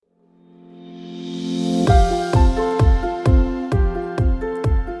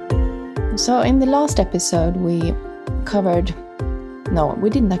So in the last episode, we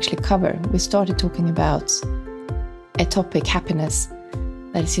didn't actually cover. We started talking about a topic, happiness,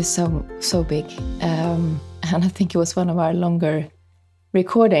 that is just so big. And I think it was one of our longer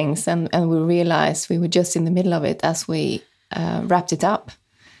recordings, and we realized we were just in the middle of it as we wrapped it up.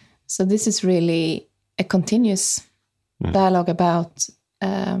 So this is really a continuous dialogue about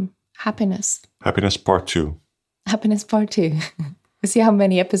happiness. Happiness part 2. Happiness part 2. We'll see how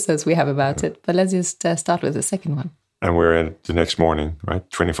many episodes we have about it, but let's just start with the second one. And we're in the next morning, right?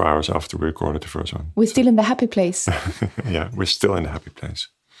 24 hours after we recorded the first one. We're still in the happy place. Yeah, we're still in the happy place.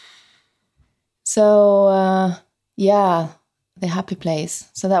 So, the happy place.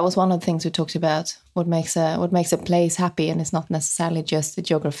 So that was one of the things we talked about. What makes a place happy, and it's not necessarily just the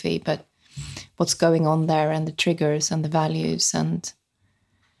geography, but what's going on there, and the triggers and the values, and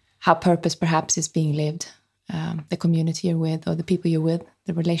how purpose perhaps is being lived. The community you're with, or the people you're with,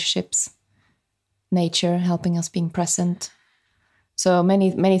 the relationships, nature helping us being present. So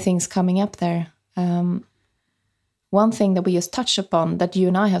many things coming up there. One thing that we just touched upon that you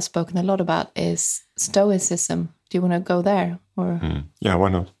and I have spoken a lot about is Stoicism. Do you want to go there? Or Yeah, why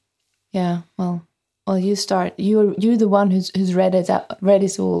not? Yeah, well, you start. You're the one who's read it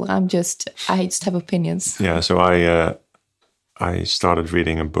all. I just have opinions. Yeah, so I started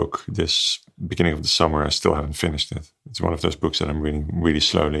reading a book this beginning of the summer. I still haven't finished it. It's one of those books that I'm reading really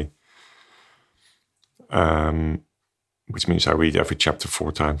slowly, which means I read every chapter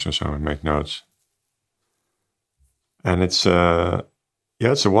 4 times or so and make notes. And it's a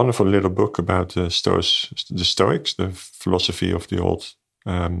wonderful little book about the Stoics, the philosophy of the old.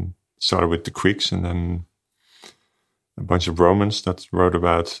 Started with the Greeks, and then a bunch of Romans that wrote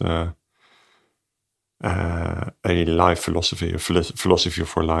about a life philosophy, a philosophy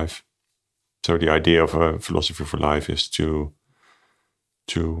for life. So the idea of a philosophy for life is to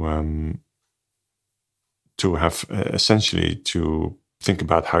have essentially to think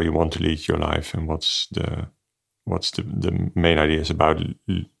about how you want to lead your life, and what's the main ideas about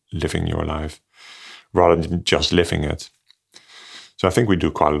living your life, rather than just living it. So I think we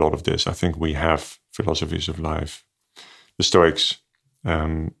do quite a lot of this. I think we have philosophies of life. The Stoics,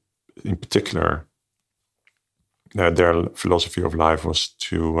 in particular, their philosophy of life was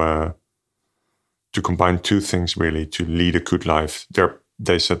to combine 2 things, really, to lead a good life.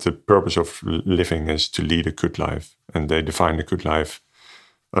 They said the purpose of living is to lead a good life, and they define a good life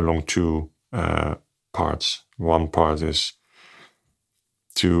along 2 parts. One part is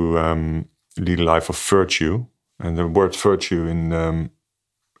to lead a life of virtue, and the word virtue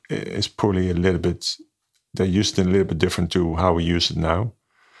is probably a little bit, they used it a little bit different to how we use it now.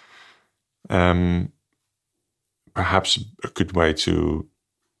 Perhaps a good way to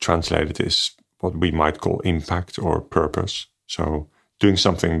translate it is what we might call impact or purpose. So doing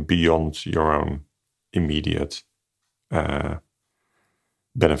something beyond your own immediate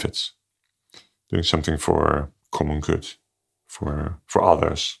benefits. Doing something for common good, for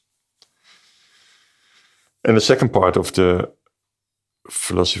others. And the second part of the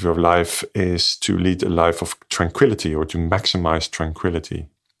philosophy of life is to lead a life of tranquility, or to maximize tranquility.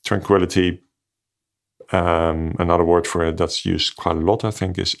 Tranquility, another word for it that's used quite a lot, I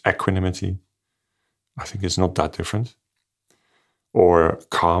think, is equanimity. I think it's not that different. Or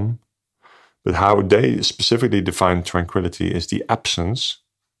calm. But how they specifically define tranquility is the absence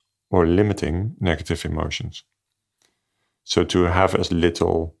or limiting negative emotions. So to have as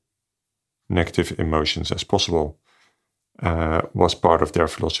little negative emotions as possible was part of their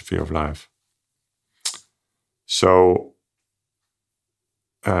philosophy of life. So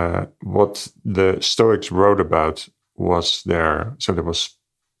what the Stoics wrote about was there was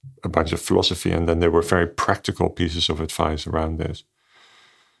a bunch of philosophy, and then there were very practical pieces of advice around this,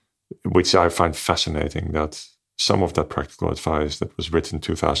 which I find fascinating, that some of that practical advice that was written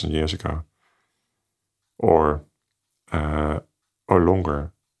 2,000 years ago or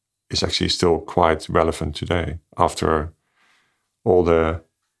longer is actually still quite relevant today, after all the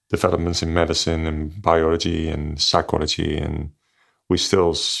developments in medicine and biology and psychology, and we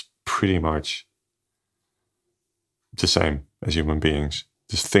still pretty much the same as human beings.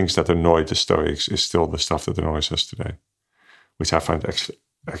 The things that annoyed the Stoics is still the stuff that annoys us today, which I find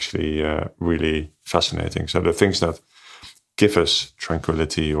actually really fascinating. So the things that give us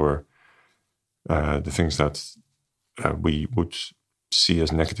tranquility, or the things that we would see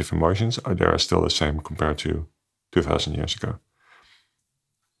as negative emotions, they are still the same compared to 2,000 years ago.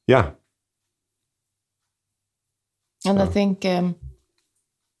 Yeah. And I think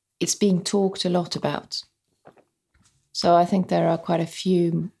it's being talked a lot about. So I think there are quite a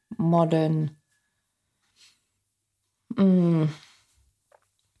few modern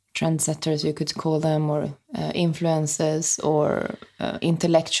trendsetters, you could call them, or influencers, or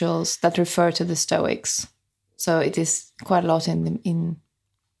intellectuals that refer to the Stoics. So it is quite a lot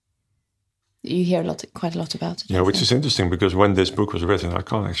you hear quite a lot about it. Yeah, which is interesting because when this book was written, I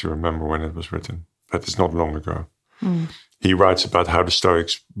can't actually remember when it was written, but it's not long ago. He writes about how the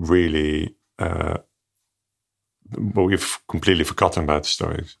Stoics really, we've completely forgotten about the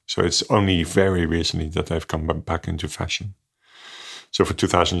Stoics. So it's only very recently that they've come back into fashion. So for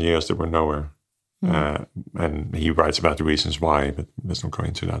 2,000 years, they were nowhere. And he writes about the reasons why, but let's not go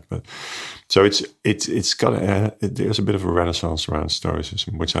into that. But so it's got there's a bit of a renaissance around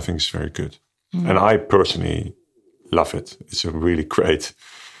Stoicism, which I think is very good. And I personally love it. It's a really great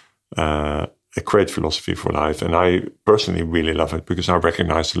philosophy for life. And I personally really love it because I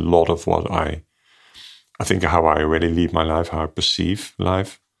recognize a lot of what I think how I really lead my life, how I perceive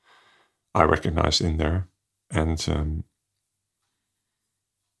life, I recognize in there. And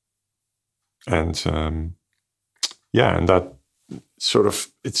that sort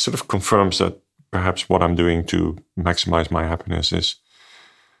of confirms that perhaps what I'm doing to maximize my happiness is,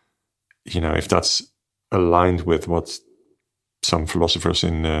 if that's aligned with what some philosophers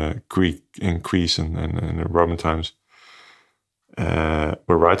in Greece and Roman times were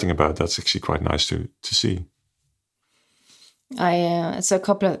writing about, that's actually quite nice to see. It's a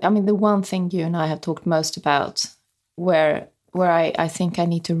couple of, the one thing you and I have talked most about, where I think I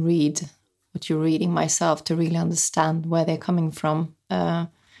need to read what you're reading myself to really understand where they're coming from. But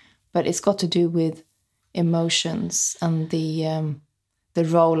it's got to do with emotions and the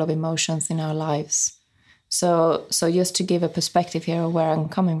role of emotions in our lives. So just to give a perspective here of where I'm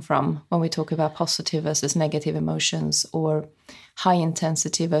coming from when we talk about positive versus negative emotions, or high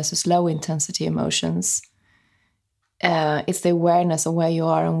intensity versus low intensity emotions, it's the awareness of where you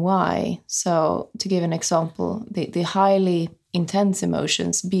are and why. So to give an example, the highly intense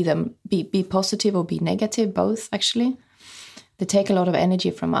emotions, be positive or be negative, both actually, they take a lot of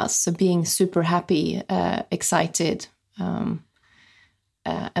energy from us. So being super happy, excited,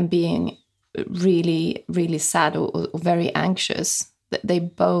 and being really, really sad or very anxious, they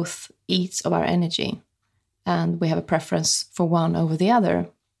both eat of our energy. And we have a preference for one over the other,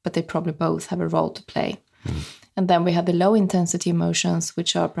 but they probably both have a role to play. And then we have the low intensity emotions,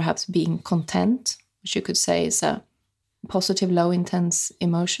 which are perhaps being content, which you could say is a positive low intense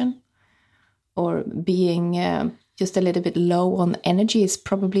emotion, or being just a little bit low on energy is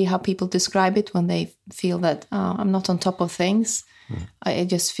probably how people describe it when they feel that I'm not on top of things. I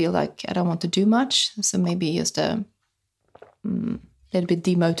just feel like I don't want to do much, so maybe just a little bit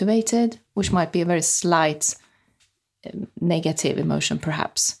demotivated, which might be a very slight negative emotion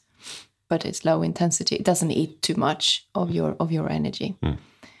perhaps, but it's low intensity. It doesn't eat too much of your energy.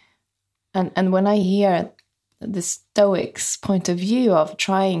 And when I hear the Stoics' point of view of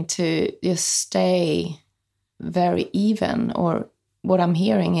trying to just stay very even, or what I'm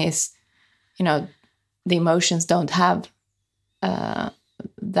hearing is, the emotions don't have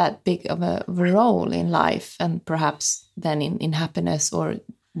that big of a role in life, and perhaps then in happiness, or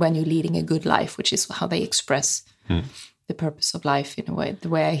when you're leading a good life, which is how they express the purpose of life in a way, the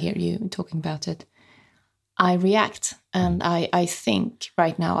way I hear you talking about it. I react, and I think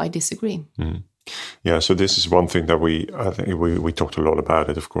right now I disagree. Yeah, so this is one thing that I think we talked a lot about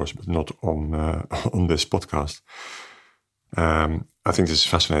it, of course, but not on this podcast. I think this is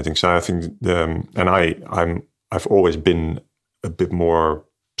fascinating. So I think I've always been a bit more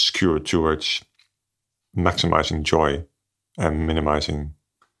skewed towards maximizing joy and minimizing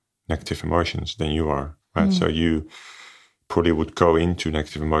negative emotions than you are, right? So you probably would go into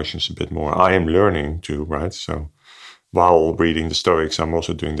negative emotions a bit more. I am learning to, right? So while reading the Stoics, I'm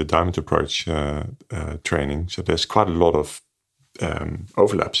also doing the Diamond Approach training. So there's quite a lot of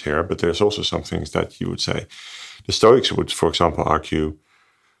overlaps here, but there's also some things that you would say. The Stoics would, for example, argue,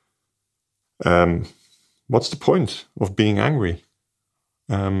 what's the point of being angry?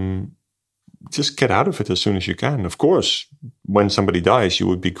 Just get out of it as soon as you can. Of course, when somebody dies, you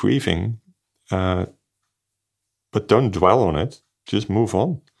would be grieving, but don't dwell on it. Just move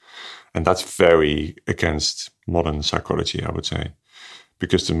on. And that's very against modern psychology, I would say,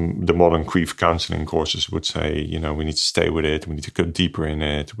 because the modern grief counseling courses would say, we need to stay with it. We need to go deeper in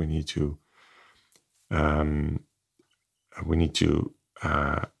it. We need to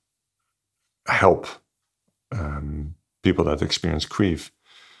help people that experience grief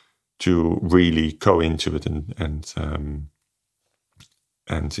to really go into it and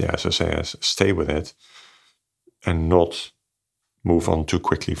as I say, stay with it and not move on too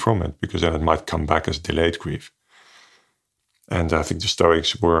quickly from it, because then it might come back as delayed grief. And I think the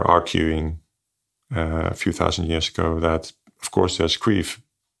Stoics were arguing a few thousand years ago that, of course, there's grief,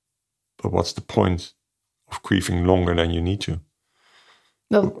 but what's the point of grieving longer than you need to?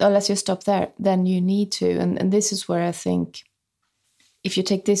 Well, unless you stop there, then you need to. And this is where I think, if you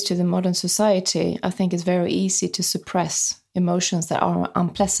take this to the modern society, I think it's very easy to suppress emotions that are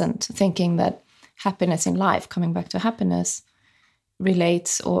unpleasant, thinking that happiness in life, coming back to happiness,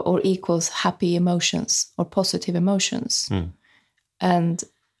 relates or equals happy emotions or positive emotions. And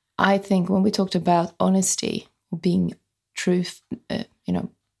I think when we talked about honesty, or being truth,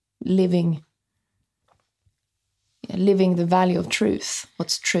 living the value of truth,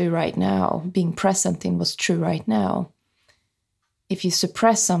 what's true right now, being present in what's true right now. If you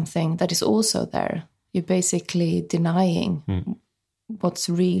suppress something that is also there, you're basically denying what's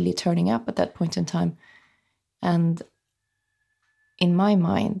really turning up at that point in time. And in my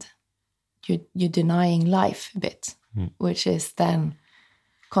mind, you're denying life a bit, which is then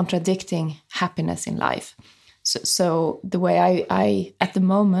contradicting happiness in life. So the way I at the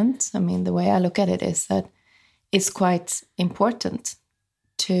moment, the way I look at it is that it's quite important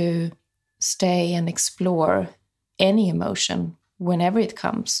to stay and explore any emotion whenever it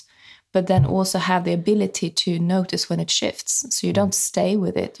comes, but then also have the ability to notice when it shifts. So you don't stay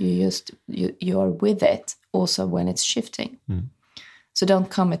with it, you're with it also when it's shifting. So don't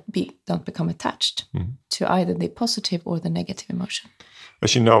become attached to either the positive or the negative emotion.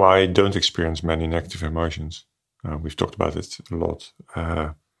 As you know, I don't experience many negative emotions. We've talked about it a lot.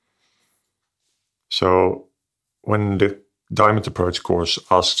 So when the Diamond Approach course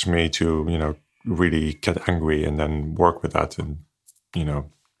asks me to, really get angry and then work with that and,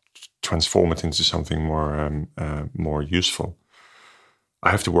 transform it into something more useful,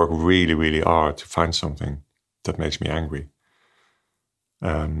 I have to work really, really hard to find something that makes me angry.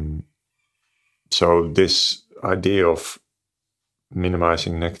 So this idea of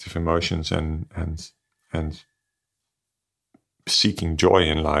minimizing negative emotions and seeking joy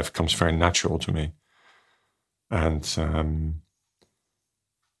in life comes very natural to me. And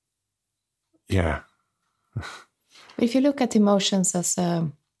If you look at emotions as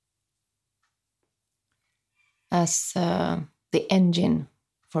the engine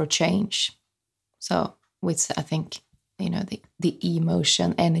for change, so with, I think, the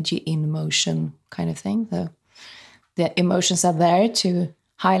emotion, energy in motion kind of thing. The emotions are there to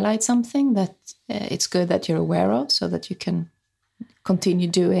highlight something that it's good that you're aware of, so that you can continue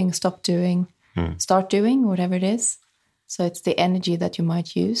doing, stop doing, start doing, whatever it is. So it's the energy that you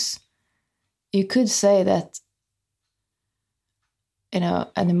might use. You could say that,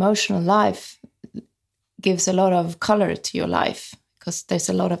 an emotional life gives a lot of color to your life because there's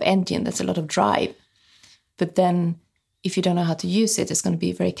a lot of engine, there's a lot of drive. But then if you don't know how to use it, it's going to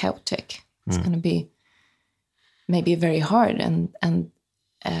be very chaotic. It's going to be maybe very hard and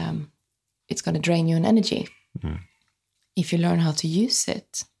it's going to drain you in energy. If you learn how to use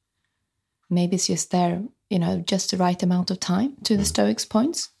it, maybe it's just there, just the right amount of time to the Stoics'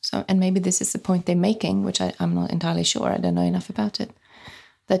 points. So, and maybe this is the point they're making, which I'm not entirely sure. I don't know enough about it.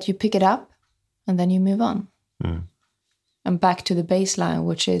 That you pick it up and then you move on. And back to the baseline,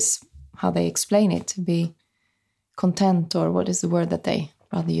 which is how they explain it, to be content, or what is the word that they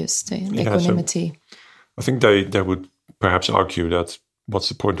rather use, the equanimity. So I think they would perhaps argue that what's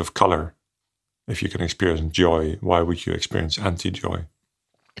the point of color? If you can experience joy, why would you experience anti-joy?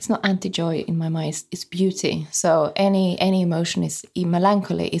 It's not anti-joy in my mind, it's beauty. So any emotion is,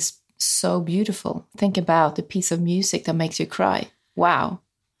 melancholy is so beautiful. Think about a piece of music that makes you cry. Wow.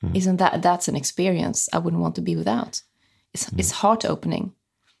 Isn't that's an experience I wouldn't want to be without. It's heart-opening.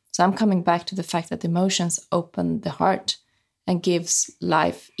 So I'm coming back to the fact that emotions open the heart and gives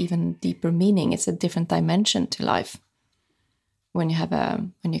life even deeper meaning. It's a different dimension to life when you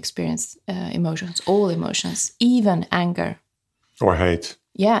experience emotions, all emotions, even anger. Or hate.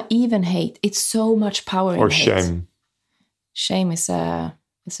 Yeah, even hate. It's so much power in hate. Or shame. Shame is a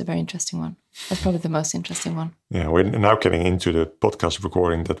very interesting one. That's probably the most interesting one. Yeah, we're now getting into the podcast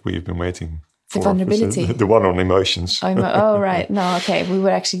recording that we've been waiting for. The vulnerability. The one on emotions. Oh, right. No, okay. We were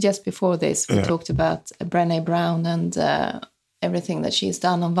actually just before this. We talked about Brené Brown and everything that she's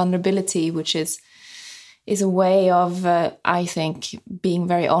done on vulnerability, which is a way of, I think, being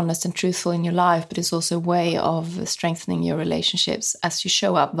very honest and truthful in your life, but it's also a way of strengthening your relationships. As you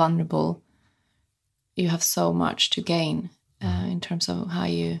show up vulnerable, you have so much to gain in terms of how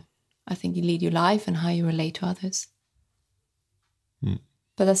you lead your life and how you relate to others.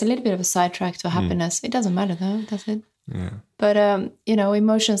 But that's a little bit of a sidetrack to happiness. It doesn't matter though, does it? Yeah. But,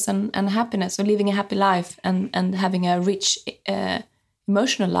 emotions and happiness, or living a happy life and having a rich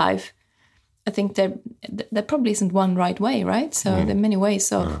emotional life, I think there probably isn't one right way, right? So there are many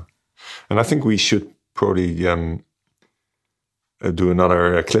ways of... And I think we should probably do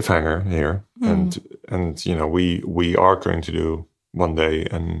another cliffhanger here, and you know, we are going to do one day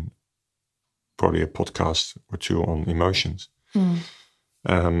and probably a podcast or two on emotions.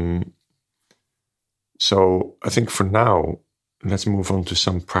 So I think for now, let's move on to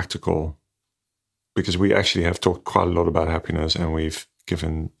some practical, because we actually have talked quite a lot about happiness, and we've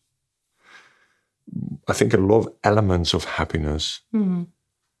given, I think, a lot of elements of happiness.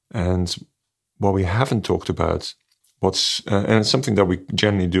 And what we haven't talked about, and it's something that we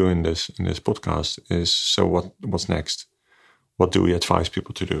generally do in this podcast, is so what's next? What do we advise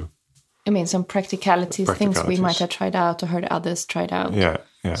people to do? I mean, some practicalities, things we might have tried out or heard others tried out. Yeah.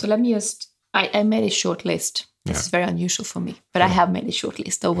 So let me just, I made a short list. This is very unusual for me, but I have made a short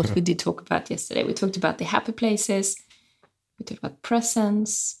list of what we did talk about yesterday. We talked about the happy places. We talked about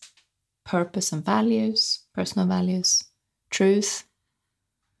presence, purpose and values, personal values, truth,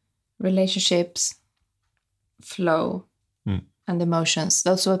 relationships, flow, and emotions.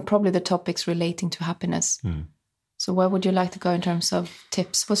 Those were probably the topics relating to happiness. So where would you like to go in terms of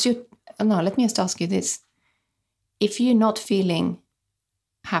tips? Let me just ask you this. If you're not feeling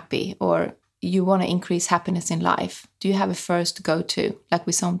happy or you want to increase happiness in life, do you have a first go-to? Like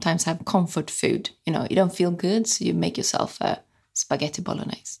we sometimes have comfort food. You know, you don't feel good, so you make yourself a spaghetti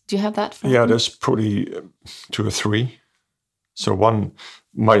bolognese. Do you have that? There's probably 2 or 3. So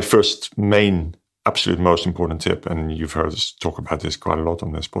my first main, absolute most important tip, and you've heard us talk about this quite a lot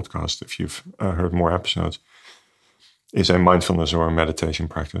on this podcast if you've heard more episodes, is a mindfulness or a meditation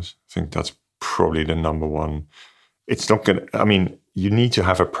practice. I think that's probably the number one. It's not going to, I mean, you need to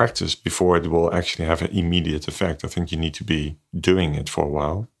have a practice before it will actually have an immediate effect. I think you need to be doing it for a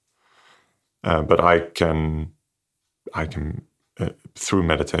while. But I can through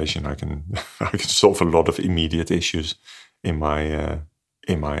meditation, I can solve a lot of immediate issues in my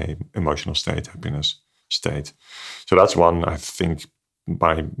emotional state, happiness state. So that's one. I think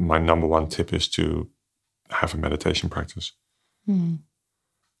my number one tip is to have a meditation practice.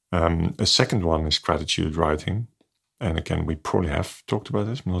 A second one is gratitude writing. And again, we probably have talked about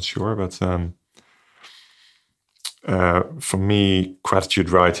this, I'm not sure. But for me,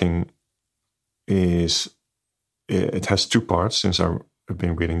 gratitude writing it has 2 parts since I've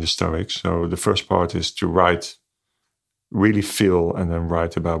been reading the Stoics. So the first part is to write, really feel, and then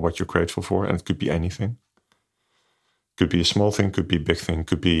write about what you're grateful for. And it could be anything. Could be a small thing, could be a big thing,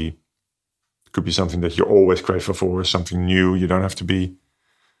 could be something that you're always grateful for, something new. You don't have to be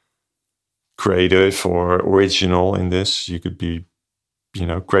creative or original in this. You could be,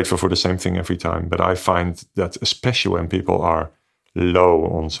 grateful for the same thing every time. But I find that especially when people are low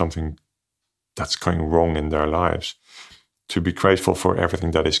on something that's going wrong in their lives, to be grateful for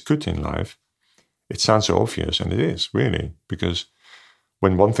everything that is good in life, it sounds so obvious, and it is really, because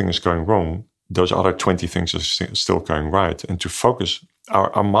when one thing is going wrong, those other 20 things are still going right. And to focus,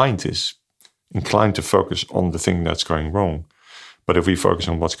 our mind is inclined to focus on the thing that's going wrong. But if we focus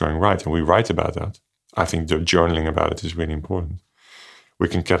on what's going right and we write about that, I think the journaling about it is really important. We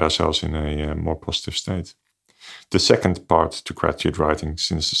can get ourselves in a more positive state. The second part to gratitude writing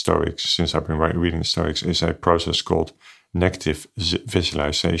since I've been reading the Stoics, is a process called negative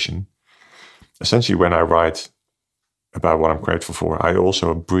visualization. Essentially, when I write about what I'm grateful for, I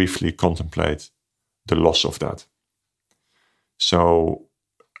also briefly contemplate the loss of that. So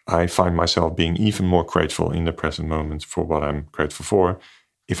I find myself being even more grateful in the present moment for what I'm grateful for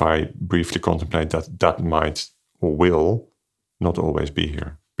if I briefly contemplate that might or will not always be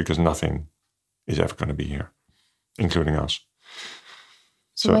here, because nothing is ever going to be here, including us.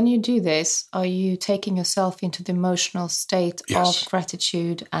 So when you do this, are you taking yourself into the emotional state of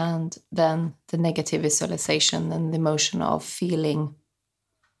gratitude, and then the negative visualization and the emotion of feeling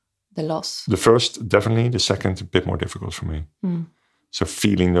the loss? The first, definitely. The second, a bit more difficult for me. So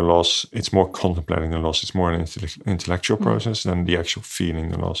feeling the loss, it's more contemplating the loss. It's more an intellectual process than the actual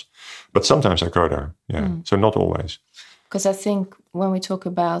feeling the loss. But sometimes I go there, So not always. Because I think when we talk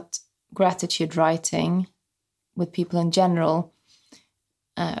about gratitude writing with people in general,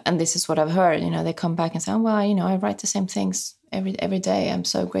 and this is what I've heard, they come back and say, I write the same things every day. I'm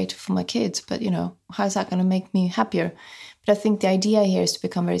so grateful for my kids, but, how is that going to make me happier? But I think the idea here is to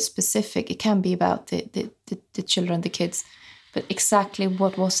become very specific. It can be about the children, the kids. But exactly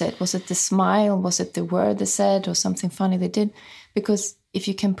what was it? Was it the smile? Was it the word they said, or something funny they did? Because if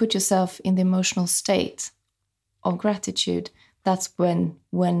you can put yourself in the emotional state of gratitude, that's when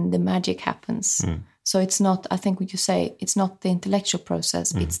the magic happens. So it's not, I think what you say, it's not the intellectual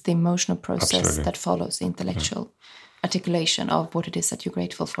process, it's the emotional process that follows the intellectual articulation of what it is that you're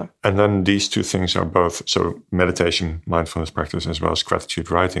grateful for. And then these 2 things are both, so meditation, mindfulness practice, as well as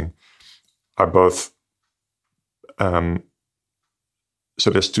gratitude writing, are both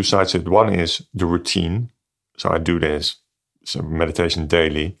there's two sides to it. One is the routine. So I do this, so meditation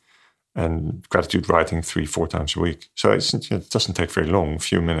daily, and gratitude writing 3-4 times a week. So it doesn't take very long, a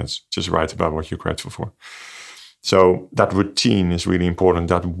few minutes. Just write about what you're grateful for. So that routine is really important.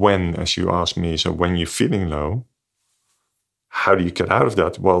 That when, as you ask me, so when you're feeling low, how do you get out of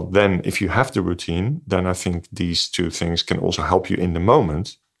that? Well, then if you have the routine, then I think these two things can also help you in the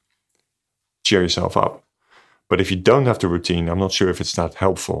moment cheer yourself up. But if you don't have the routine, I'm not sure if it's that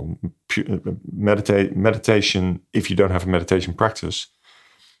helpful. Meditation, if you don't have a meditation practice,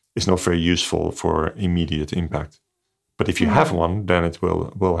 is not very useful for immediate impact. But if you have one, then it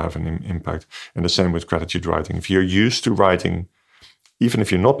will have an impact. And the same with gratitude writing. If you're used to writing, even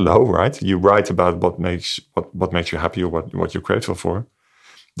if you're not low, right? You write about what makes you happy or what you're grateful for.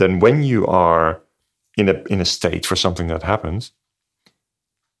 Then when you are in a state for something that happens,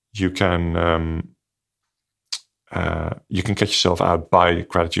 you can get yourself out by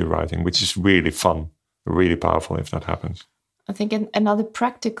gratitude writing, which is really fun, really powerful if that happens. I think another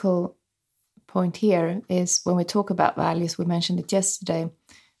practical point here is when we talk about values, we mentioned it yesterday,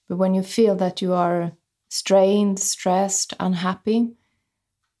 but when you feel that you are strained, stressed, unhappy,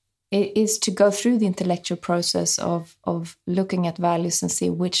 it is to go through the intellectual process of looking at values and see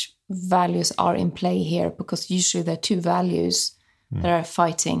which values are in play here, because usually there are two values that are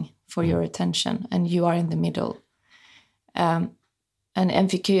fighting for your attention and you are in the middle. And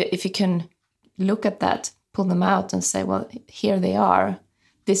if you can look at that, pull them out and say, well, here they are.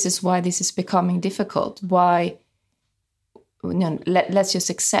 This is why this is becoming difficult. Why? Let's just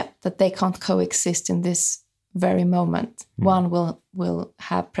accept that they can't coexist in this very moment. One will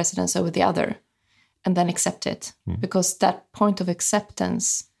have precedence over the other, and then accept it. Because that point of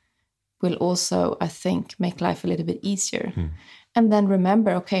acceptance will also, I think, make life a little bit easier. And then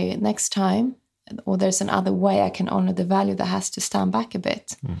remember, okay, next time, or there's another way I can honor the value that has to stand back a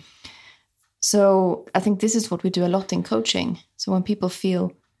bit. So I think this is what we do a lot in coaching. So when people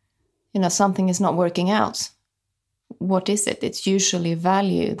feel, something is not working out, what is it? It's usually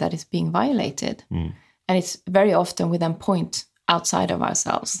value that is being violated. And it's very often we then point outside of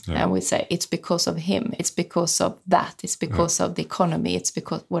ourselves and we say, it's because of him, it's because of that, it's because of the economy, it's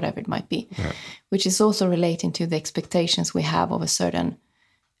because whatever it might be, which is also relating to the expectations we have of a certain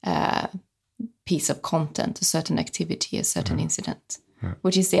piece of content, a certain activity, a certain incident,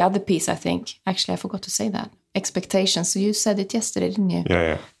 which is the other piece, I think. Actually, I forgot to say that. Expectations. So you said it yesterday, didn't you?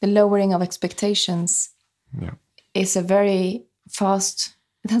 Yeah. The lowering of expectations is a very fast...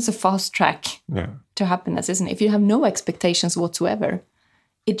 It has a fast track to happiness, isn't it? If you have no expectations whatsoever,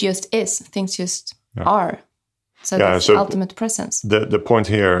 it just is. Things just are. So that's ultimate presence. The point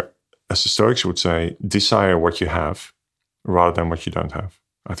here, as the Stoics would say, desire what you have rather than what you don't have.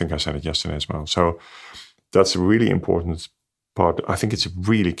 I think I said it yesterday as well. So that's a really important part. I think it's a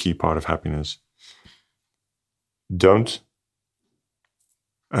really key part of happiness. Don't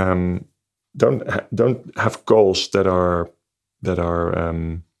have goals that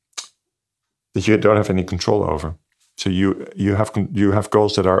you don't have any control over. So you have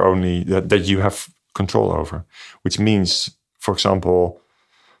goals that are only that you have control over, which means, for example,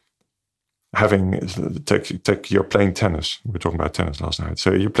 you're playing tennis. We were talking about tennis last night.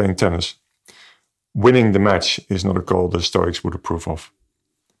 So you're playing tennis. Winning the match is not a goal the Stoics would approve of,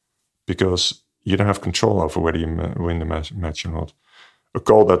 because you don't have control over whether you win the match or not. A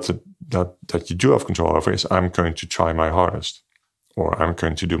goal that you do have control over is, I'm going to try my hardest, or I'm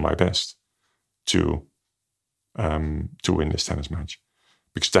going to do my best to win this tennis match,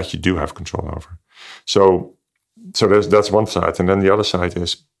 because that you do have control over. So that's one side, and then the other side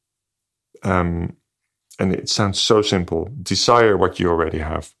is, and it sounds so simple: desire what you already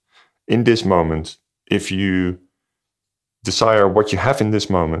have in this moment. If you desire what you have in this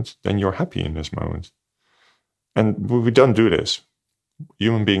moment, then you're happy in this moment. And we don't do this.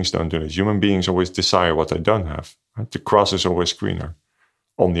 Human beings don't do this. Human beings always desire what they don't have. Right? The grass is always greener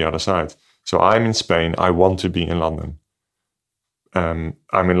on the other side. So I'm in Spain, I want to be in London. I'm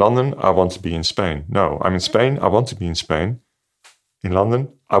in London, I want to be in Spain. No, I'm in Spain, I want to be in Spain. In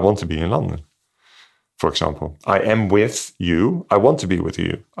London, I want to be in London. For example, I am with you, I want to be with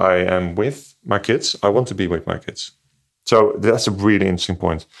you. I am with my kids, I want to be with my kids. So that's a really interesting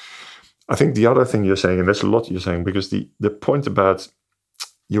point. I think the other thing you're saying, and there's a lot you're saying, because the point about,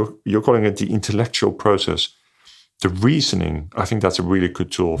 you're calling it the intellectual process, the reasoning, I think that's a really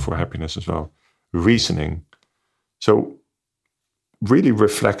good tool for happiness as well. Reasoning. So really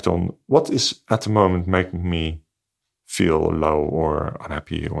reflect on what is at the moment making me feel low or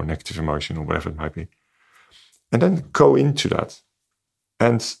unhappy or negative emotion or whatever it might be. And then go into that.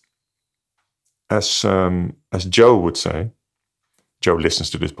 And as Joe would say, Joe listens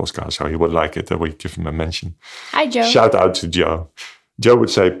to this podcast, so he would like it that we give him a mention. Hi, Joe. Shout out to Joe. Joe would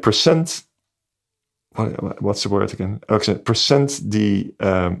say, present. What's the word again? Okay, present the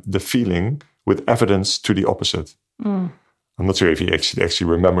feeling with evidence to the opposite. I'm not sure if he actually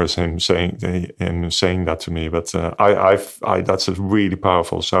remembers him saying that to me, but I that's a really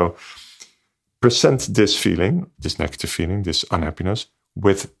powerful. So present this feeling, this negative feeling, this unhappiness,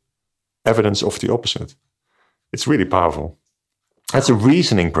 with evidence of the opposite. It's really powerful. That's a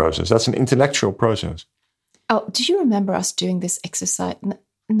reasoning process. That's an intellectual process. Oh, do you remember us doing this exercise?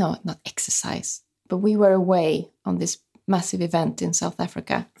 No, not exercise, but we were away on this massive event in South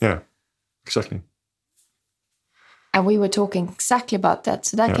Africa. Yeah, exactly. And we were talking exactly about that.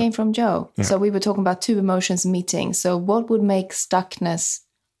 So that came from Joe. Yeah. So we were talking about two emotions meeting. So what would make stuckness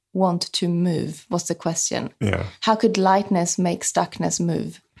want to move was the question. Yeah. How could lightness make stuckness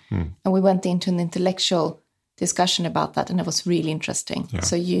move? And we went into an intellectual discussion about that, and it was really interesting. Yeah.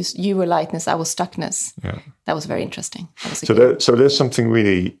 So you were lightness, I was stuckness. Yeah. That was very interesting. So there's something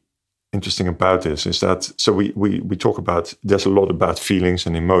really interesting about this, is that so we talk about, there's a lot about feelings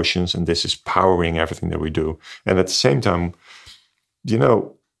and emotions, and this is powering everything that we do. And at the same time,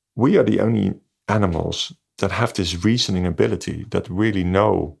 we are the only animals that have this reasoning ability, that really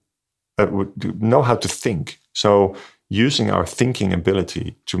know how to think. So using our thinking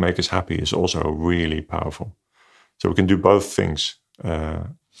ability to make us happy is also really powerful. So we can do both things.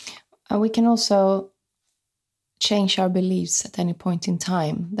 We can also change our beliefs at any point in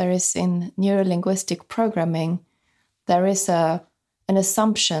time. There is, in neurolinguistic programming, there is an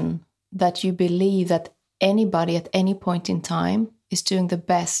assumption that you believe that anybody at any point in time is doing the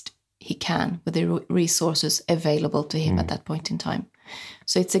best he can with the resources available to him at that point in time.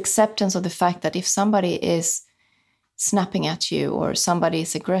 So it's acceptance of the fact that if somebody is snapping at you or somebody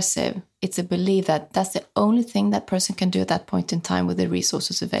is aggressive, it's a belief that that's the only thing that person can do at that point in time with the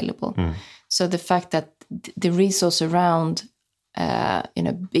resources available. So the fact that the resource around,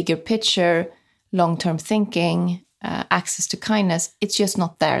 bigger picture, long-term thinking, access to kindness, it's just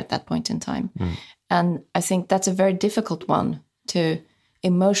not there at that point in time. And I think that's a very difficult one to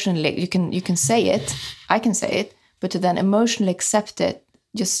emotionally, you can say it, I can say it, but to then emotionally accept it,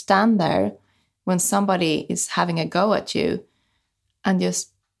 just stand there when somebody is having a go at you and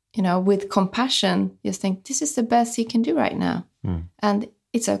just, with compassion, just think, this is the best he can do right now. And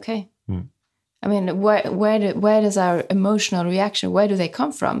it's okay. I mean, where does our emotional reaction, where do they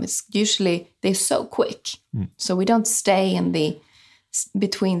come from? It's usually, they're so quick. So we don't stay in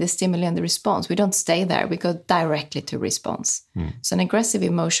between the stimuli and the response. We don't stay there. We go directly to response. So an aggressive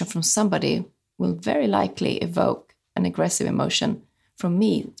emotion from somebody will very likely evoke an aggressive emotion from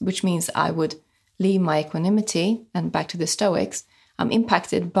me, which means I would leave my equanimity, and back to the Stoics, I'm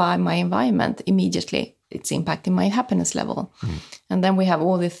impacted by my environment immediately. It's impacting my happiness level. And then we have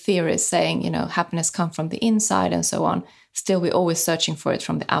all the theories saying, happiness comes from the inside and so on. Still, we're always searching for it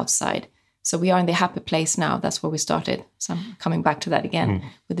from the outside. So we are in the happy place now. That's where we started. So I'm coming back to that again,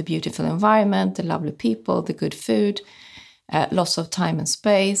 with the beautiful environment, the lovely people, the good food, lots of time and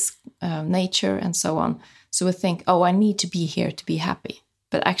space, nature, and so on. So we think, I need to be here to be happy.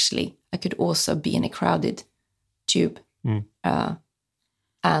 But actually, I could also be in a crowded tube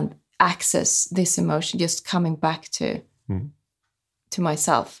and access this emotion, just coming back to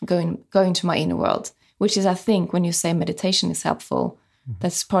myself, going to my inner world, which is, I think, when you say meditation is helpful,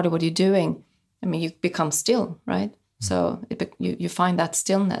 that's part of what you're doing. I mean, you become still, right? So you find that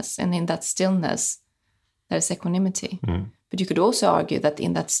stillness, and in that stillness, there's equanimity. But you could also argue that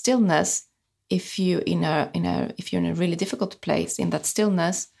in that stillness, if you're in a really difficult place, in that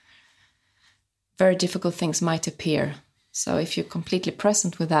stillness, very difficult things might appear. So if you're completely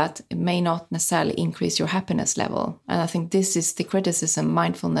present with that, it may not necessarily increase your happiness level. And I think this is the criticism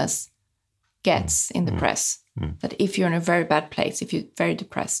mindfulness gets in the press, that if you're in a very bad place, if you're very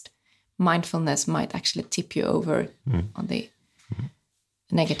depressed, mindfulness might actually tip you over on the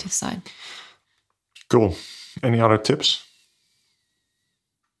negative side. Cool. Any other tips?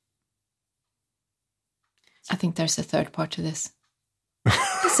 I think there's a third part to this.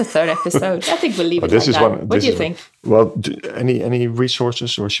 It's a third episode. I think we'll leave it like that. What do you think? Well, any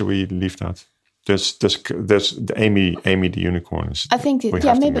resources, or should we leave that? There's the Amy the unicorn. I think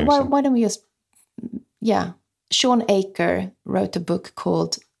maybe why don't we just Sean Aker wrote a book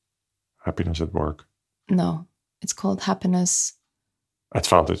called Happiness at Work. No, it's called Happiness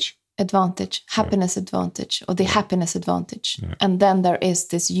Advantage. Happiness Advantage, or the Happiness Advantage. Yeah. And then there is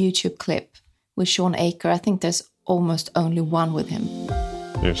this YouTube clip with Sean Aker. I think there's almost only one with him.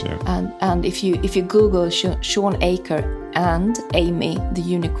 Yes, yeah. And if you Google Sean Aker and Amy the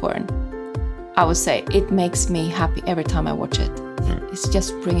unicorn, I would say it makes me happy every time I watch it. Yeah. it's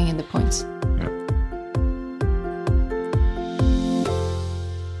just bringing in the points.